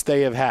excellence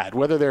they have had,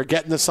 whether they're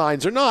getting the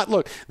signs or not.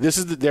 Look,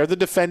 they're the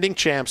defending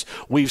champs.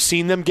 We've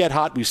seen them get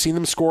hot. We've seen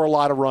them score a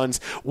lot of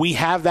runs. We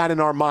have that in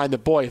our mind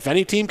that, boy, if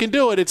any team can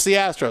do it, it's the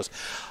Astros.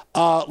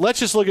 Let's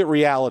just look at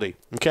reality,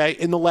 okay?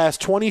 In the last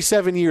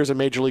 27 years of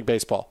Major League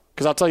Baseball,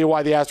 because I'll tell you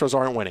why the Astros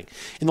aren't winning.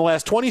 In the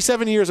last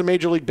 27 years of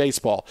Major League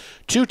Baseball,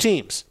 2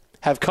 teams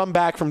have come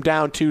back from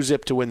down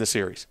 2-0 to win the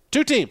series.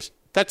 2 teams.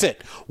 That's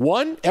it.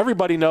 One,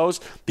 everybody knows,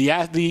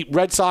 the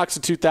Red Sox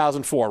in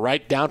 2004,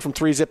 right? Down from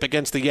 3-0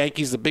 against the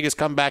Yankees, the biggest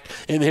comeback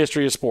in the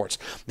history of sports.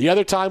 The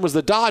other time was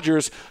the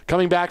Dodgers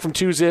coming back from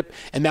 2-0,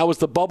 and that was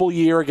the bubble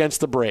year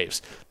against the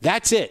Braves.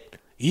 That's it.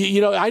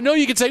 You know, I know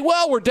you can say,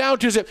 well, we're down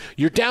 2-0.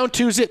 You're down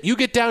 2-0. You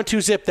get down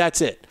 2-0,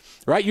 that's it.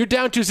 Right? You're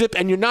down 2-0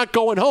 and you're not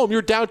going home.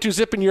 You're down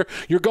 2-0 and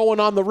you're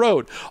going on the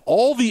road.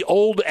 All the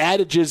old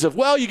adages of,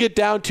 well, you get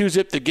down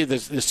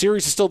 2-0, the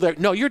series is still there.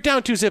 No, you're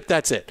down 2-0,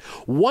 that's it.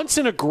 Once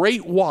in a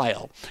great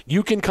while,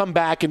 you can come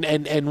back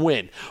and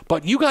win.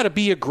 But you got to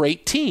be a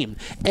great team.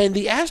 And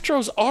the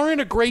Astros aren't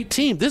a great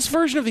team. This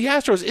version of the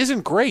Astros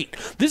isn't great.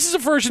 This is a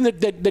version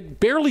that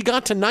barely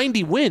got to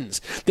 90 wins,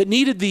 that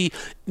needed the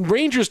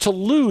Rangers to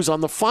lose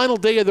on the final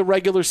day of the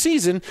regular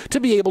season to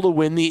be able to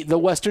win the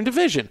Western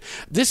Division.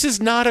 This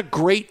is not a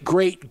great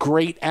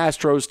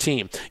Astros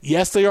team.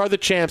 Yes, they are the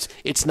champs.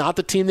 It's not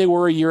the team they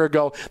were a year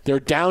ago. They're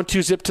down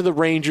 2-0 to the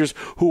Rangers,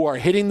 who are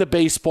hitting the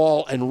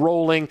baseball and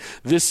rolling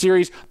this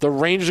series. The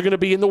Rangers are going to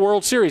be in the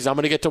World Series. I'm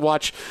going to get to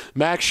watch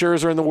Max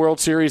Scherzer in the World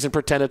Series and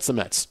pretend it's the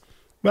Mets.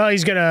 Well,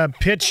 he's going to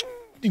pitch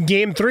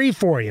Game 3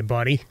 for you,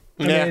 buddy.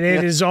 I mean,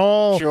 it is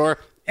all sure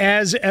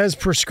as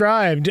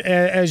prescribed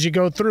as you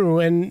go through.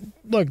 And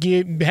look,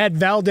 you had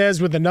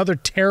Valdez with another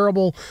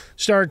terrible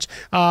start.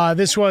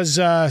 This was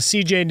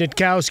C.J.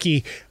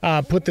 Nitkowski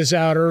put this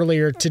out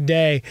earlier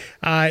today.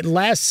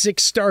 Last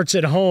 6 starts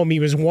at home, he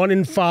was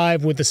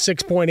 1-5 with a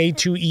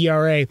 6.82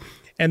 ERA.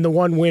 And the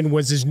one win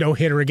was his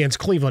no-hitter against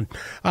Cleveland.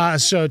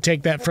 So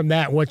take that from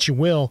that, what you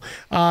will.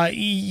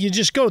 You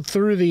just go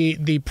through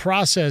the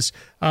process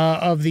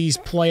of these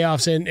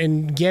playoffs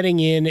and getting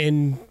in,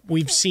 and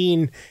we've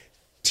seen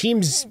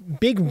teams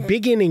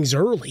big innings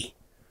early,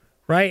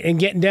 right, and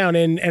getting down.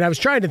 And I was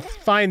trying to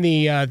find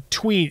the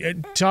tweet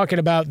talking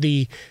about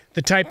the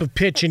type of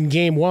pitch in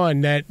Game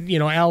 1 that,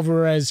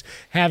 Alvarez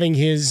having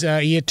his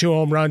he hit 2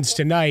 home runs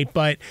tonight,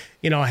 but,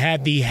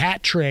 had the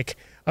hat trick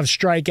of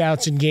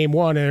strikeouts in Game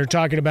 1. And they're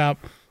talking about,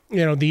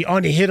 the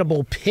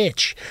unhittable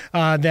pitch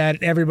that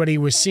everybody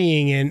was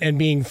seeing and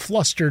being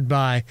flustered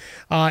by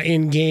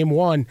in Game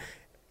 1.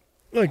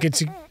 Look,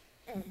 it's,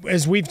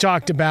 as we've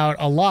talked about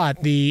a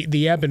lot,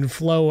 the ebb and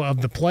flow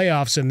of the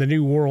playoffs and the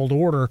new world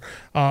order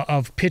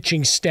of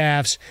pitching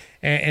staffs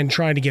and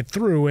trying to get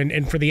through.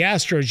 And for the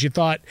Astros, you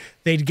thought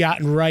they'd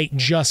gotten right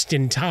just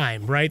in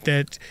time, right?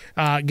 That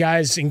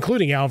guys,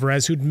 including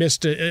Alvarez, who'd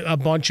missed a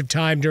bunch of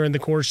time during the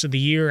course of the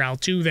year,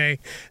 Altuve,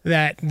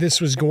 that this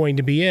was going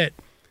to be it.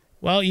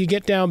 Well, you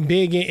get down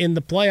big in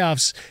the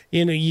playoffs,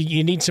 you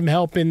need some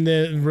help in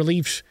the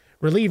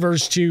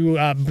relievers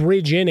to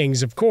bridge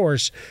innings, of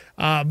course,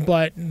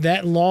 but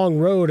that long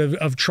road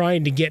of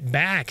trying to get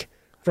back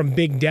from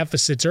big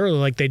deficits early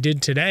like they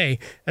did today,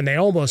 and they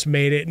almost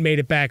made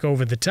it back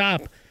over the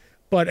top,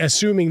 but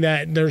assuming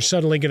that they're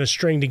suddenly going to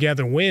string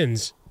together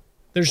wins,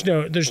 there's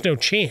no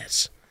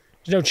chance.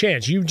 There's no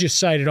chance. You just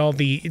cited all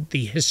the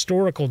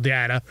historical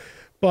data,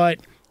 but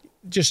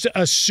just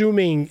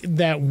assuming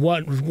that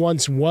what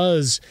once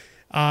was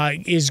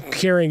is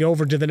carrying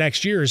over to the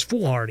next year is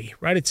foolhardy,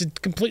 right? It's a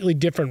completely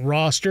different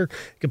roster,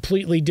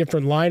 completely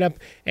different lineup.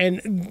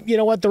 And you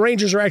know what? The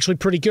Rangers are actually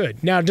pretty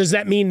good. Now, does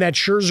that mean that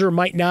Scherzer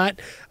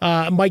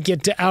might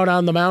get out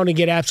on the mound and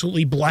get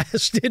absolutely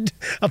blasted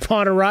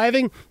upon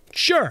arriving?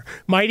 Sure.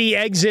 Might he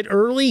exit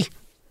early?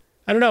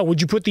 I don't know. Would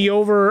you put the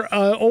over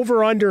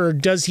under, or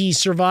does he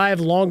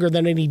survive longer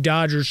than any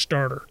Dodgers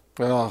starter?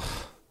 Oh.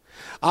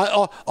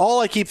 All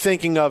I keep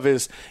thinking of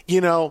is,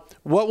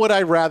 what would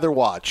I rather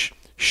watch?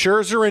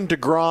 Scherzer and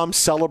DeGrom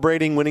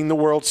celebrating winning the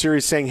World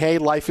Series, saying, hey,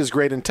 life is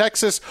great in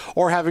Texas,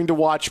 or having to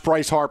watch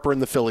Bryce Harper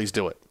and the Phillies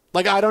do it.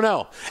 I don't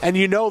know. And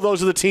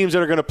those are the teams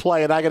that are going to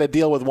play, and I got to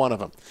deal with one of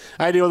them.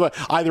 I deal with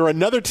either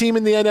another team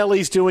in the NL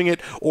East doing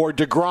it, or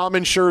DeGrom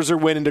and Scherzer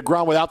win, and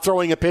DeGrom without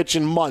throwing a pitch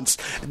in months.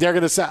 They're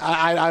going to say,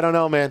 I don't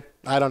know, man.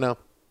 I don't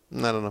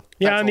know.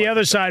 Yeah, on the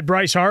other side,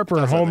 Bryce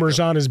Harper homers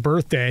on his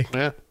birthday.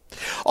 Yeah.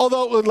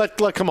 Although,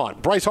 come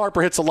on, Bryce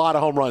Harper hits a lot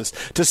of home runs.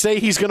 To say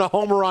he's going to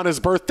homer on his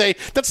birthday,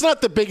 that's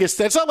not the biggest.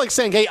 It's not like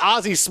saying, hey,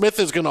 Ozzie Smith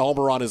is going to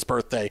homer on his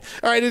birthday.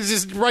 All right, it's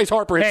just Bryce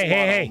Harper hits a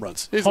lot of home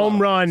runs.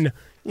 Home run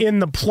in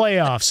the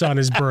playoffs on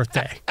his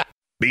birthday.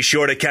 Be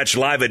sure to catch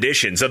live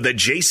editions of The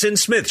Jason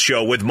Smith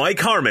Show with Mike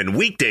Harmon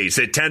weekdays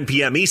at 10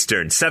 p.m.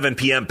 Eastern, 7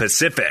 p.m.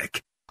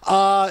 Pacific.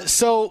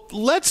 So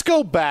let's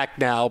go back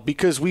now,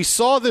 because we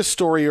saw this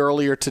story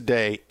earlier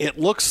today. It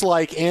looks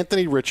like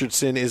Anthony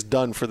Richardson is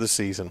done for the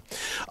season.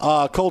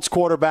 Colts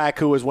quarterback,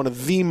 who is one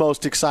of the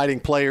most exciting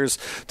players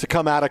to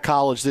come out of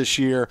college this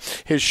year.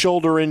 His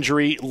shoulder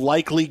injury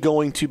likely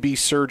going to be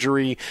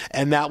surgery,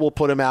 and that will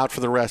put him out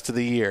for the rest of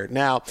the year.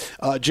 Now,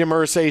 Jim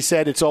Irsay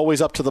said it's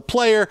always up to the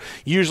player.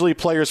 Usually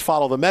players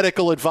follow the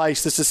medical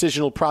advice. This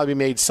decision will probably be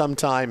made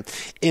sometime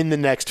in the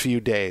next few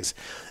days.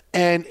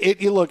 And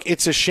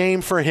it's a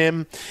shame for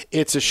him.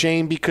 It's a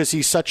shame because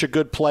he's such a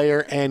good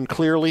player, and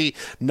clearly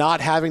not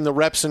having the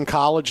reps in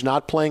college,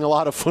 not playing a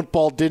lot of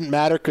football didn't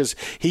matter, because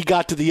he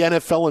got to the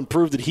NFL and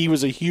proved that he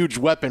was a huge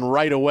weapon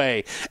right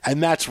away,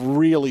 and that's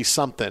really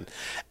something.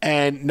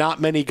 And not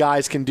many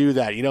guys can do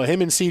that.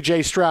 Him and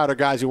C.J. Stroud are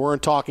guys who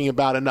weren't talking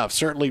about enough.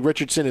 Certainly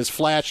Richardson is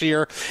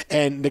flashier,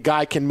 and the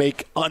guy can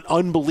make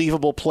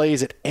unbelievable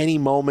plays at any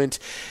moment.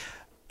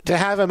 To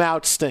have him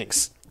out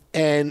stinks.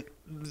 And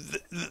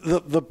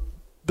the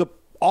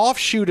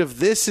offshoot of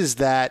this is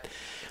that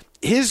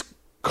his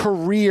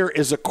career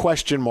is a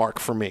question mark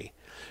for me,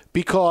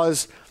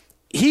 because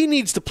he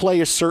needs to play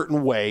a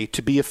certain way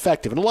to be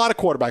effective. And a lot of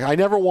quarterbacks, I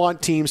never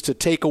want teams to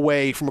take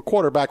away from a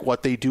quarterback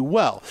what they do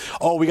well.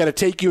 Oh, we got to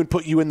take you and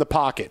put you in the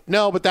pocket.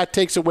 No, but that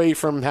takes away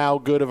from how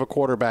good of a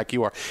quarterback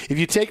you are. If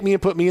you take me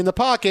and put me in the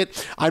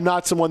pocket, I'm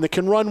not someone that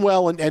can run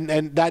well,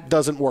 and that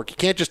doesn't work. You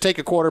can't just take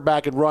a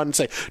quarterback and run and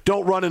say,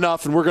 don't run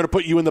enough, and we're going to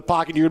put you in the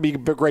pocket, and you're going to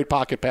be a great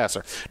pocket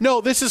passer.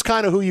 No, this is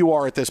kind of who you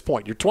are at this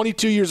point. You're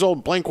 22 years old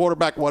and playing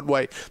quarterback one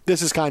way.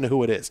 This is kind of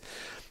who it is.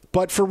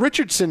 But for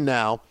Richardson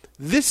now,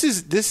 This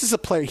is a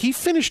player. He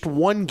finished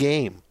one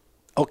game,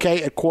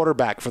 at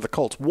quarterback for the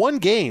Colts. One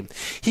game.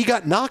 He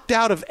got knocked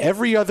out of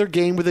every other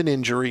game with an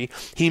injury.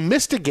 He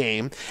missed a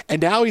game,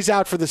 and now he's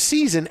out for the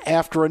season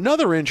after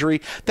another injury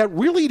that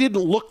really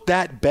didn't look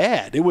that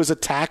bad. It was a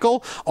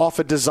tackle off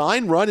a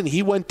design run, and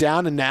he went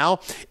down, and now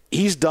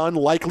he's done,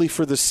 likely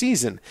for the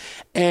season.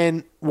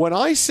 And when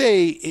I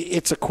say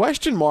it's a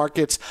question mark,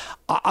 it's,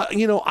 I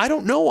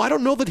don't know. I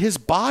don't know that his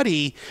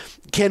body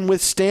can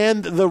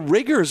withstand the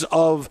rigors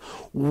of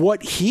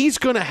what he's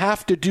going to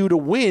have to do to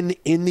win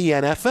in the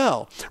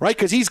NFL, right?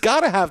 Because he's got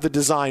to have the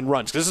design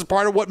runs. This is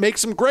part of what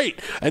makes him great.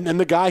 And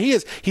the guy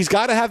he's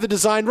got to have the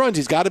design runs.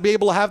 He's got to be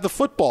able to have the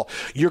football.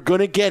 You're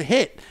going to get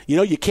hit.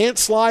 You can't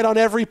slide on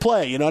every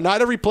play.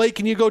 Not every play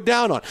can you go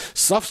down on.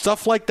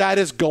 Stuff like that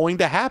is going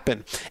to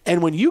happen.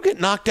 And when you you get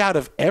knocked out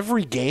of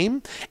every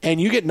game and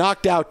you get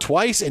knocked out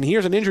twice, and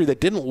here's an injury that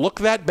didn't look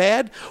that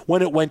bad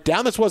when it went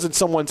down. This wasn't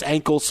someone's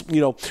ankles,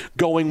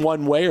 going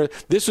one way, or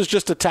this was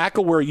just a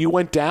tackle where you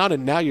went down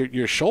and now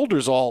your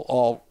shoulder's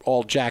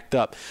all jacked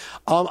up.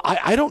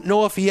 I don't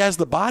know if he has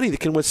the body that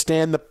can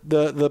withstand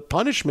the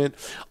punishment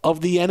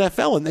of the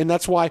NFL, and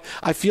that's why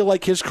I feel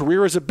like his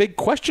career is a big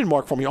question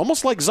mark for me,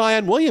 almost like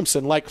Zion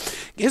Williamson. Like,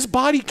 his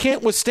body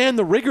can't withstand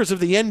the rigors of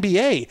the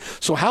NBA,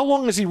 so how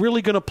long is he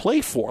really going to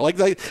play for? Like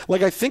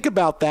I think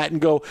about that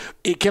and go,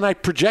 can I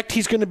project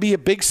he's going to be a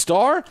big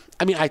star?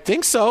 I mean, I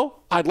think so.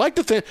 I'd like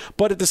to think,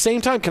 but at the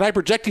same time, can I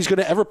project he's going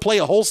to ever play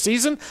a whole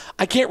season?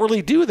 I can't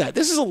really do that.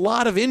 This is a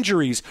lot of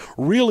injuries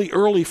really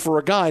early for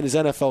a guy in his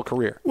NFL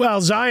career. Well,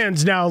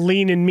 Zion's now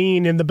lean and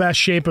mean in the best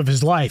shape of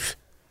his life.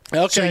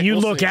 Okay, so you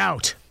we'll look see.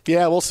 out.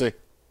 Yeah, we'll see.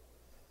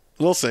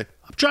 We'll see.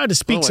 I'm trying to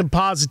speak some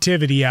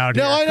positivity out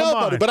here. No, I know, Come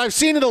on. buddy, but I've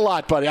seen it a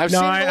lot, buddy. I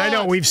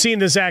know. We've seen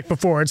this act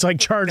before. It's like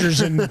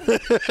Chargers in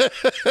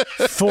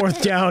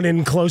fourth down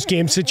in close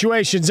game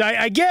situations.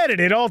 I get it.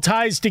 It all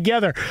ties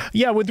together.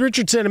 Yeah, with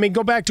Richardson, I mean,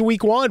 go back to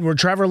week 1 where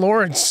Trevor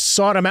Lawrence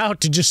sought him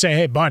out to just say,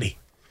 hey, buddy,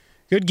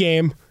 good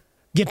game.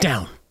 Get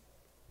down.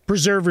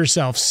 Preserve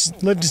yourself.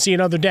 Live to see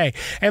another day.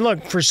 And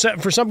look, for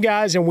some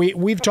guys, and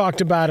we've talked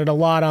about it a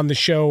lot on the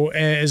show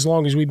as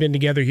long as we've been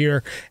together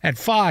here at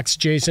Fox,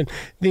 Jason,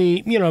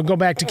 go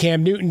back to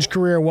Cam Newton's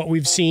career, what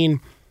we've seen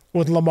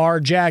with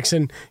Lamar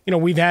Jackson.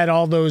 We've had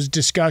all those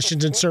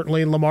discussions, and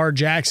certainly Lamar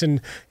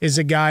Jackson is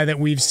a guy that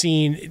we've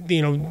seen,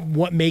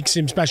 what makes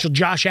him special.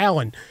 Josh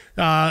Allen,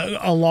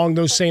 along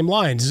those same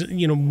lines,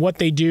 what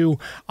they do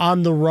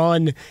on the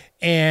run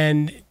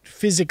and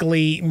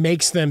physically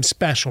makes them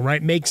special,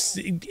 right?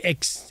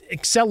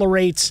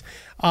 Accelerates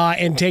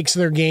and takes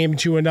their game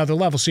to another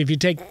level. So if you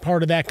take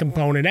part of that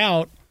component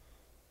out,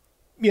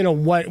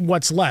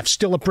 what's left?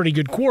 Still a pretty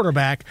good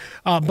quarterback,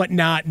 but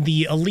not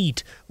the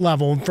elite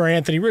level. And for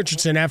Anthony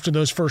Richardson, after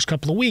those first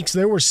couple of weeks,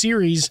 there were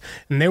series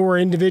and there were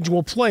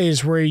individual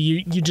plays where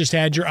you just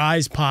had your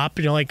eyes pop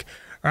and you're like,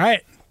 all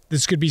right,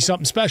 this could be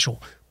something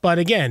special. But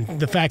again,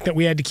 the fact that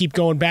we had to keep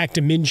going back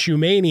to Minshew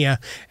Mania,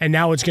 and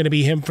now it's going to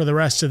be him for the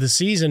rest of the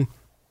season,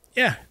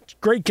 yeah, it's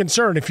great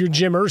concern if you're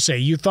Jim Irsay.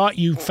 You thought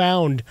you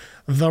found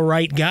the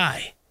right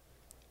guy.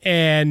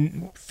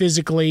 And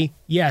physically,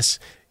 yes,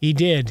 he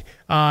did,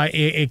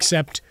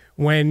 except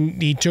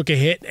when he took a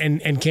hit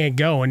and can't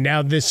go. And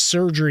now this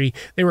surgery,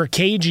 they were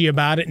cagey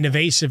about it and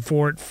evasive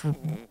for it for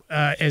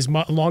as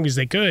long as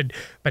they could.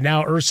 But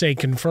now Irsay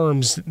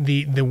confirms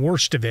the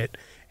worst of it,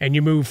 and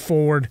you move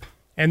forward.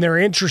 And they're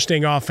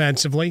interesting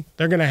offensively.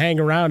 They're going to hang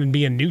around and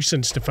be a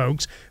nuisance to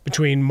folks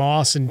between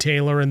Moss and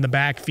Taylor in the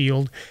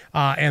backfield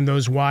and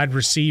those wide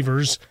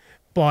receivers.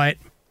 But,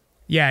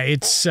 yeah,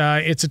 it's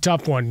a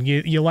tough one.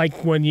 You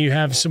like when you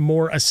have some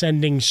more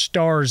ascending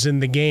stars in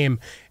the game,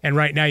 and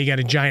right now you got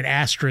a giant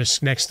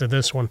asterisk next to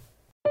this one.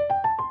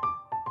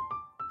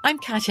 I'm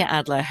Katya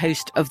Adler,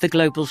 host of The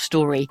Global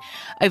Story.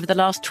 Over the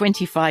last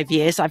 25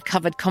 years, I've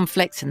covered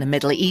conflicts in the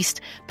Middle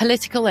East,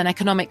 political and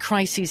economic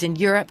crises in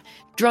Europe,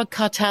 drug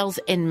cartels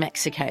in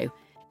Mexico.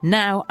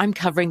 Now I'm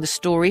covering the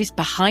stories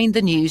behind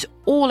the news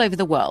all over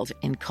the world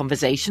in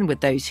conversation with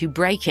those who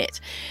break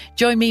it.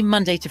 Join me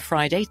Monday to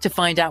Friday to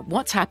find out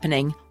what's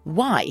happening,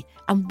 why,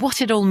 and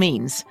what it all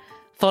means.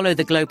 Follow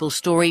The Global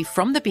Story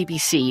from the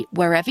BBC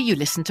wherever you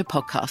listen to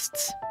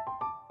podcasts.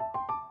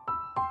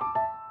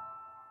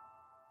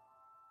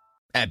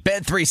 At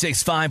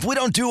Bet365, we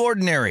don't do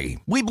ordinary.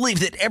 We believe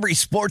that every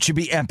sport should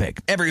be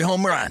epic. Every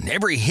home run,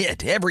 every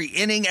hit, every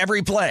inning,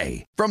 every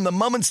play. From the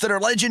moments that are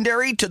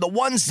legendary to the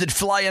ones that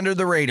fly under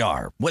the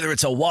radar. Whether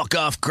it's a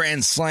walk-off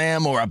grand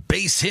slam or a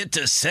base hit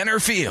to center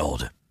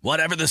field.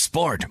 Whatever the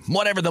sport,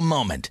 whatever the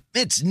moment.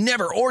 It's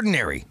never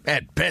ordinary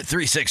at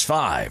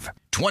Bet365.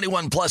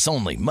 21 plus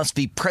only. Must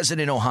be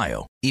present in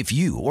Ohio. If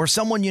you or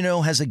someone you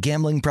know has a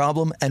gambling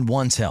problem and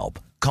wants help,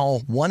 call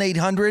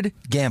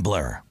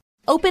 1-800-GAMBLER.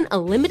 Open a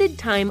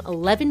limited-time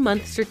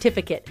 11-month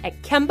certificate at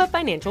Kemba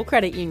Financial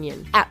Credit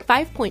Union. At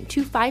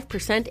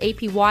 5.25%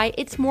 APY,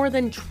 it's more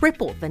than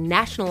triple the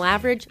national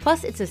average,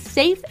 plus it's a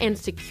safe and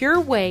secure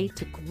way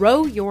to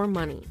grow your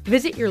money.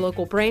 Visit your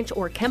local branch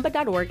or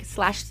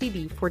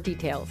kemba.org/cb for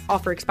details.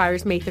 Offer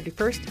expires May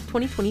 31st,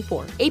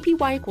 2024.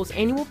 APY equals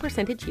annual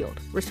percentage yield.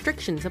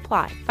 Restrictions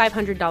apply.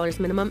 $500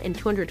 minimum and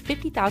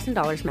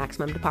 $250,000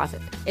 maximum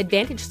deposit.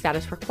 Advantage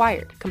status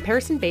required.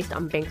 Comparison based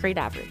on bank rate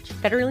average.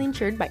 Federally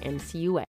insured by NCUA.